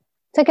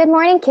So good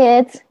morning,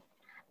 kids.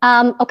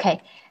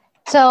 Okay,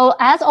 so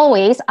as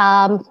always,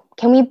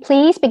 can we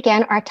please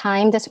begin our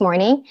time this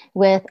morning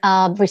with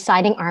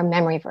reciting our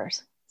memory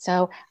verse?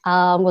 So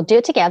we'll do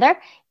it together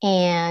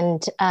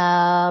and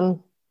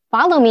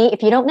follow me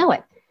if you don't know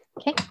it.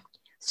 Okay,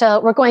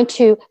 so we're going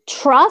to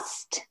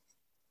trust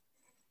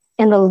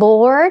in the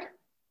Lord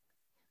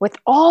with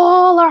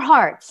all our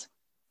hearts.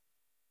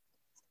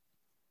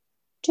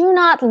 Do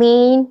not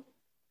lean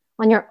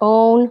on your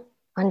own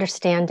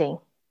understanding.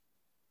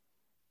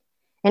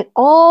 In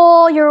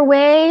all your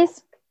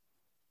ways,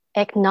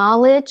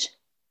 acknowledge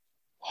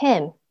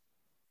Him,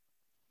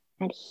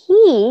 and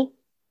He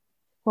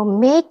will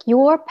make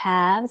your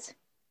paths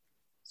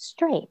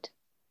straight.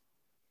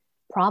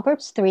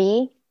 Proverbs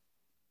 3,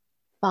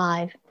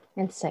 5,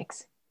 and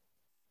 6.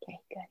 Okay,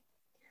 good.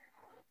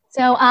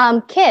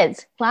 So,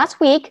 kids, last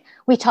week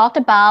we talked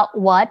about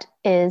what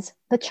is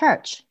the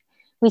church.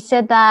 We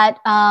said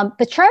that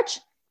the church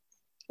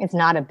is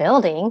not a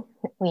building,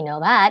 we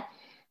know that,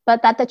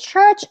 but that the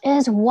church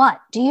is what?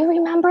 Do you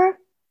remember?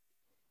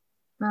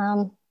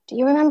 Do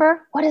you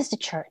remember? What is the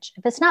church?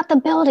 If it's not the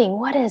building,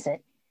 what is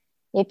it?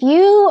 If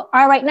you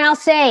are right now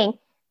saying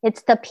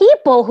it's the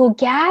people who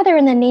gather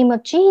in the name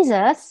of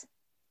Jesus,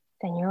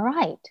 then you're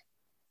right.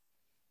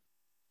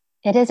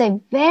 It is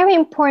a very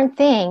important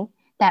thing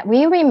that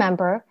we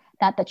remember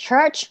that the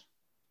church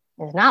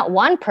is not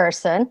one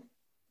person.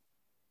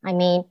 I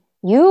mean,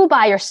 you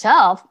by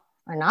yourself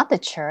are not the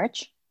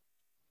church.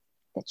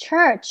 The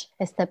church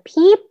is the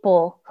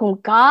people whom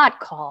God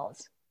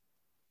calls.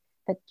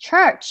 The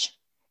church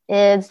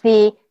is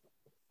the,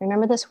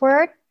 remember this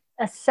word?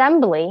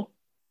 Assembly.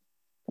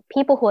 The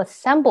people who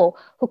assemble,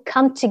 who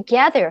come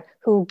together,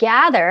 who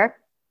gather,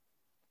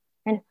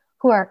 and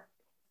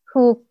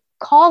who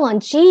call on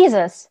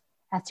Jesus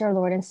as their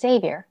Lord and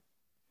Savior.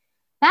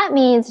 That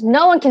means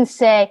no one can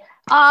say,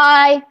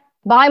 I,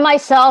 by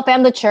myself,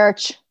 am the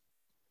church.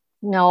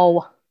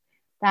 No,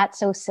 that's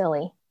so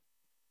silly.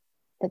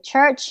 The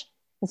church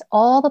is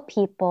all the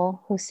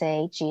people who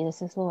say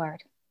Jesus is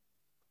Lord.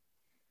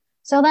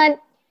 So then,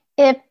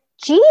 if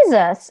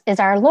Jesus is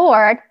our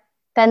Lord,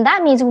 then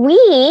that means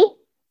we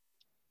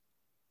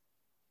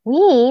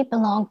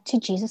belong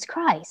to Jesus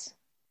Christ.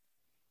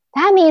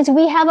 That means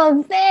we have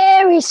a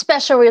very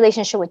special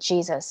relationship with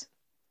Jesus.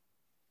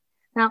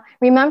 Now,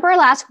 remember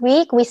last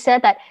week we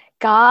said that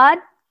God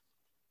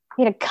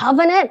made a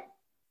covenant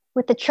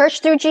with the church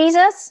through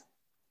Jesus,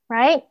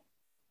 right?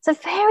 It's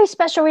a very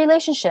special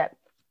relationship.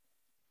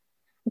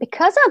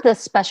 Because of this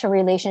special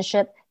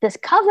relationship, this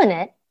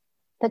covenant,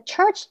 the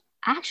church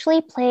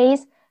actually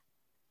plays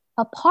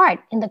a part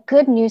in the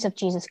good news of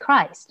Jesus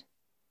Christ.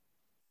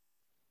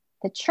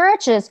 The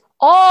church is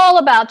all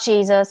about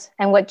Jesus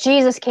and what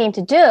Jesus came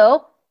to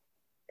do.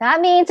 That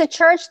means the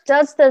church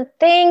does the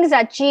things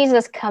that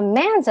Jesus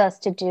commands us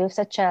to do,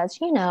 such as,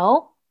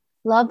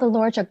 love the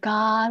Lord your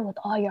God with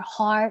all your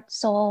heart,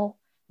 soul,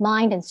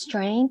 mind, and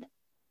strength,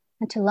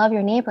 and to love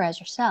your neighbor as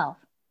yourself.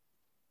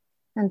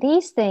 And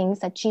these things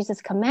that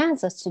Jesus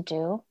commands us to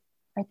do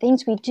are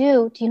things we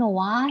do. Do you know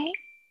why?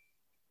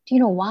 Do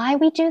you know why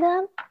we do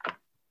them?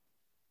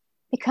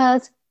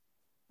 Because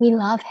we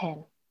love Him.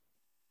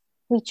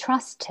 We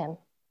trust Him.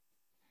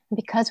 And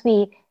because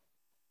we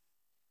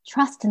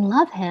trust and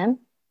love Him,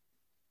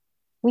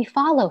 we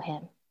follow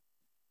Him.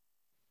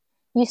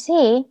 You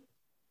see,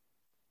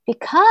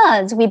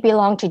 because we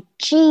belong to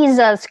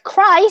Jesus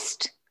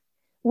Christ,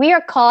 we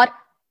are called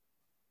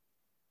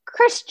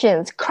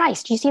Christians.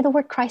 Christ, you see the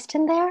word Christ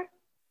in there?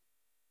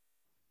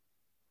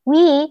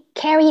 We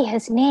carry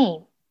His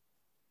name.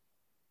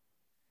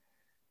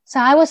 So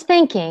I was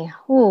thinking,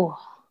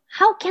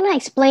 how can I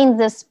explain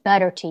this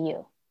better to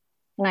you?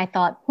 And I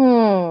thought,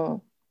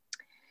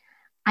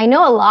 I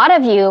know a lot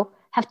of you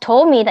have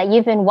told me that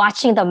you've been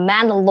watching The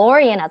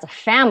Mandalorian as a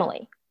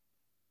family.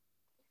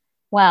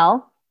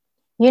 Well,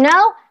 you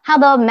know how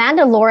the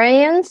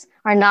Mandalorians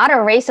are not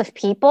a race of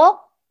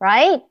people,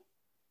 right?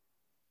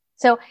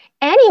 So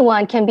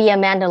anyone can be a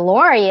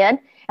Mandalorian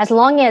as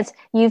long as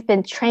you've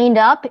been trained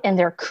up in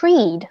their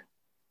creed.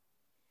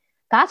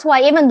 That's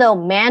why even though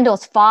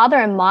Mando's father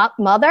and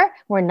mother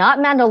were not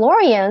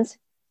Mandalorians,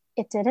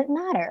 it didn't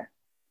matter.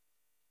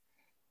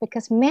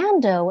 Because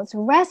Mando was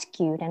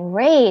rescued and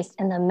raised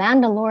in the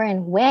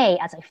Mandalorian way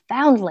as a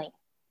foundling.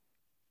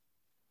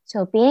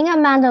 So being a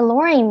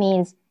Mandalorian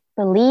means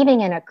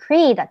believing in a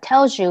creed that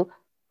tells you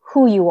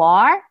who you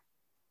are,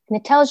 and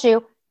it tells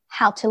you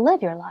how to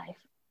live your life.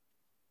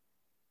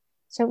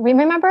 So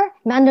remember,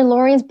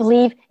 Mandalorians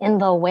believe in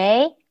the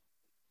way.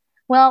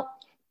 Well,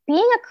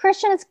 being a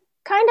Christian is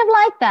kind of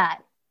like that.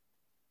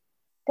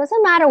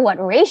 Doesn't matter what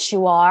race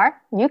you are.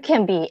 You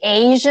can be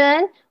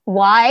Asian,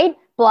 white,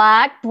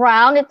 black,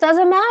 brown, it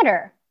doesn't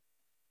matter.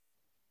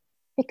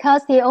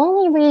 Because the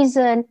only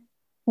reason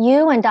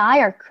you and I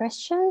are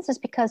Christians is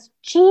because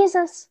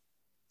Jesus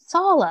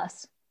saw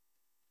us.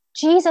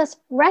 Jesus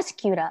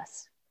rescued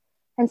us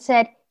and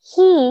said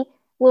He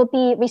will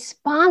be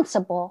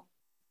responsible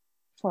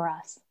for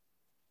us.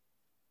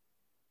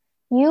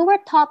 You were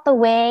taught the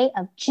way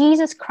of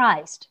Jesus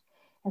Christ,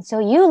 And so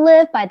you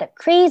live by the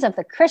creeds of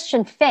the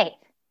Christian faith.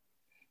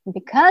 And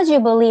because you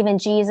believe in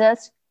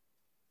Jesus,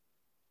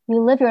 you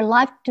live your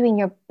life doing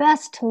your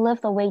best to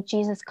live the way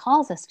Jesus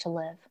calls us to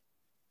live.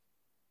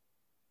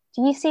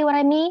 Do you see what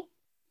I mean?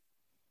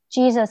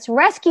 Jesus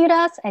rescued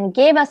us and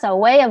gave us a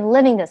way of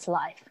living this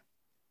life.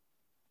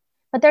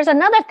 But there's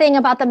another thing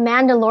about the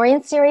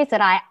Mandalorian series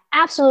that I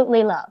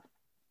absolutely love.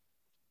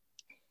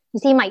 You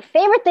see, my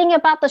favorite thing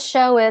about the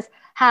show is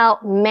how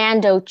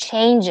Mando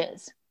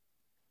changes.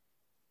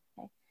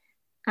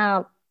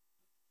 I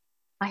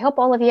hope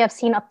all of you have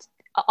seen up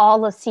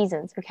all the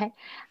seasons, okay?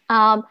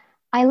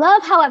 I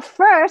love how at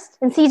first,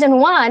 in season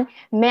 1,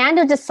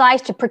 Mando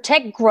decides to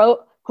protect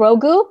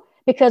Grogu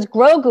because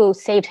Grogu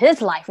saved his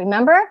life,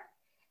 remember?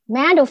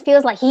 Mando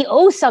feels like he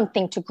owes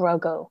something to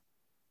Grogu.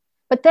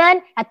 But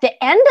then at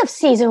the end of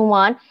season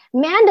 1,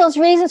 Mando's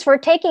reasons for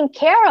taking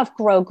care of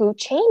Grogu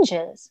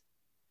changes.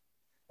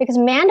 Because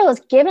Mando is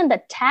given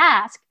the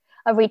task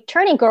of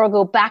returning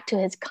Grogu back to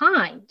his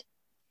kind.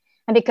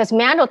 And because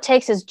Mando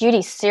takes his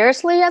duty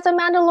seriously as a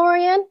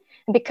Mandalorian,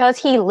 and because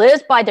he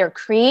lives by their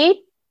creed,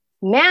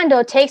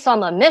 Mando takes on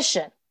the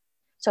mission.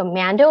 So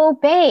Mando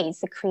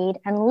obeys the creed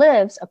and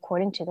lives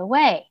according to the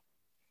way.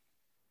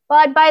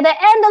 But by the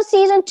end of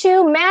season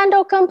 2,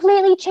 Mando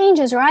completely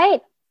changes,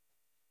 right?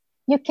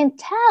 You can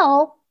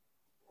tell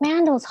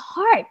Mando's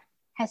heart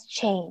has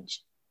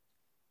changed.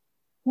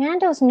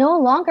 Mando's no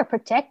longer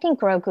protecting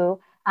Grogu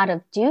out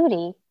of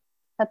duty,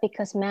 but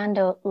because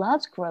Mando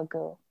loves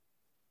Grogu.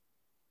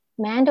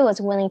 Mando is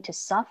willing to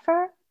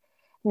suffer.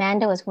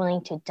 Mando is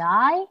willing to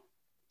die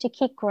to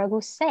keep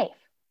Grogu safe.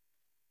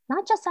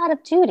 Not just out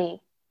of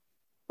duty.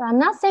 But I'm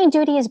not saying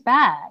duty is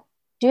bad.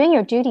 Doing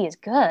your duty is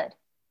good.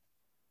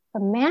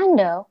 But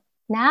Mando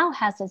now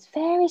has this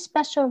very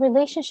special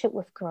relationship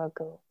with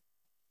Grogu.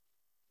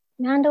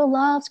 Mando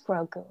loves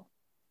Grogu.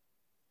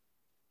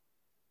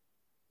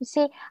 You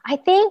see, I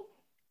think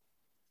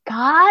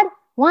God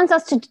wants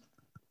us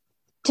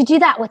to do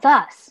that with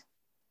us.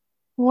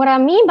 What I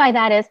mean by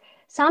that is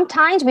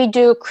sometimes we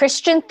do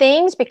Christian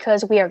things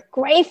because we are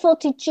grateful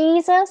to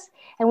Jesus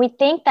and we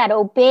think that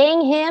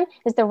obeying him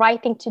is the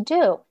right thing to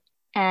do.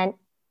 And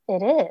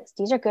it is.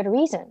 These are good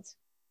reasons.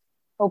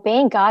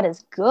 Obeying God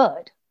is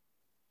good.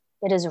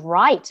 It is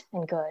right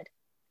and good.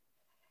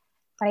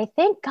 But I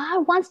think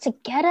God wants to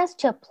get us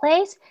to a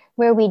place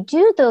where we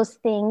do those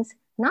things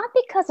not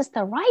because it's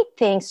the right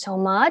thing so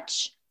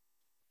much,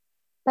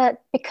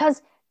 but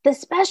because the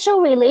special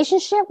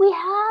relationship we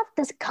have,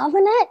 this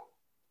covenant,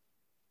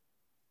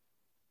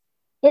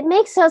 it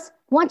makes us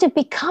want to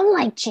become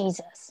like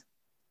Jesus.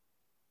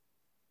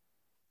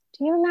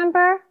 Do you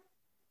remember?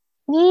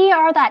 We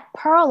are that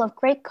pearl of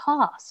great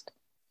cost.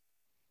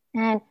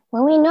 And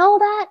when we know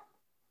that,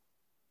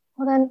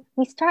 well, then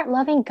we start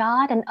loving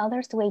God and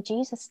others the way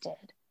Jesus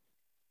did.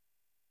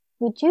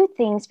 We do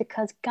things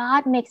because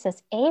God makes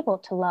us able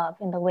to love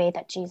in the way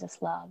that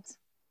Jesus loves.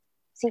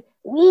 See,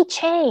 we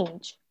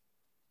change.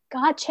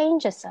 God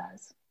changes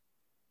us.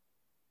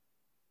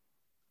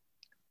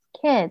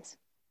 Kids,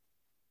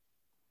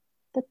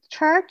 the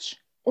church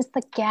is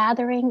the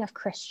gathering of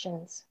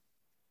Christians.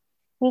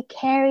 We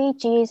carry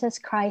Jesus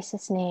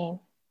Christ's name.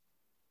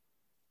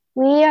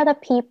 We are the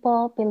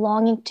people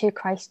belonging to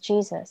Christ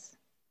Jesus.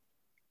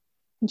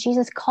 And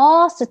Jesus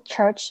calls the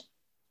church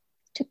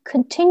to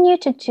continue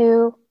to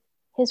do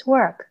his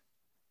work,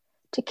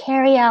 to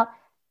carry out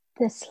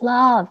this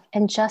love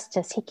and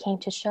justice he came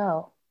to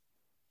show,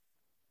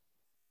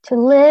 to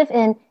live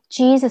in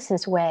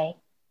Jesus's way,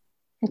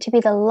 and to be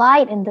the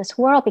light in this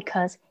world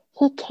because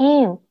he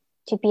came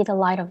to be the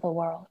light of the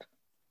world.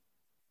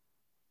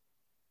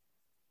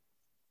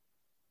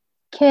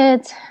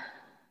 Kids,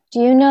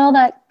 do you know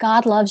that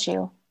God loves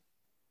you?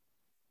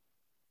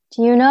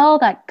 Do you know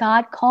that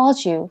God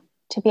calls you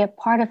to be a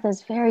part of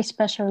this very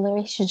special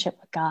relationship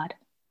with God?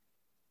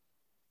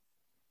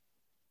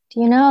 Do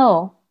you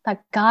know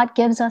that God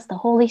gives us the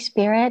Holy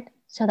Spirit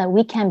so that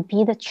we can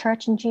be the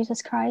church in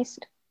Jesus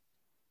Christ?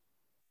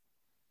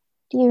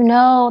 Do you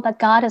know that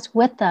God is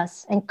with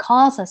us and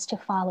calls us to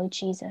follow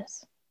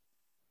Jesus?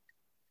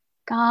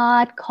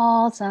 God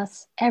calls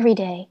us every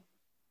day.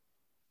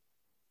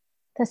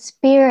 The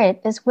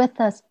Spirit is with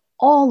us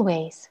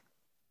always.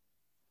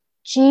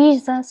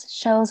 Jesus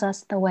shows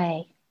us the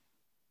way.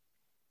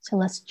 So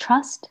let's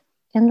trust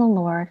in the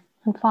Lord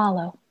and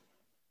follow.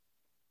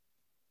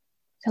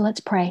 So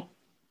let's pray.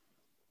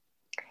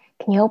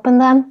 Can you open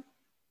them?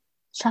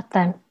 Shut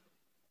them.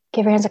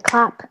 Give your hands a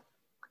clap.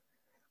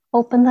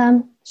 Open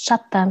them,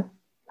 shut them.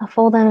 Now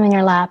fold them in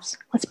your laps.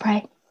 Let's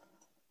pray.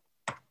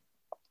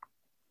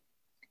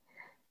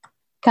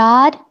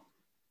 God,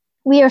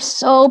 we are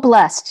so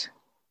blessed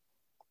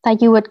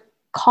that you would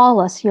call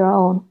us your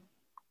own.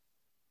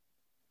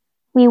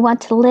 We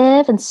want to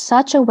live in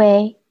such a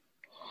way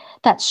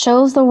that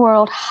shows the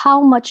world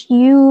how much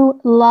you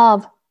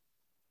love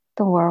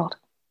the world.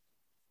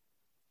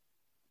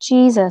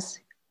 Jesus,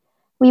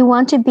 we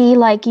want to be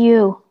like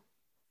you.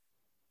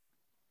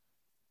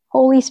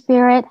 Holy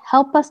Spirit,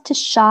 help us to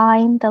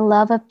shine the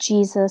love of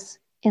Jesus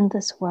in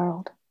this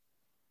world.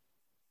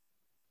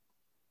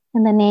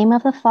 In the name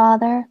of the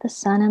Father, the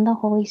Son, and the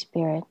Holy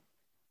Spirit.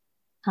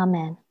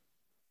 Amen.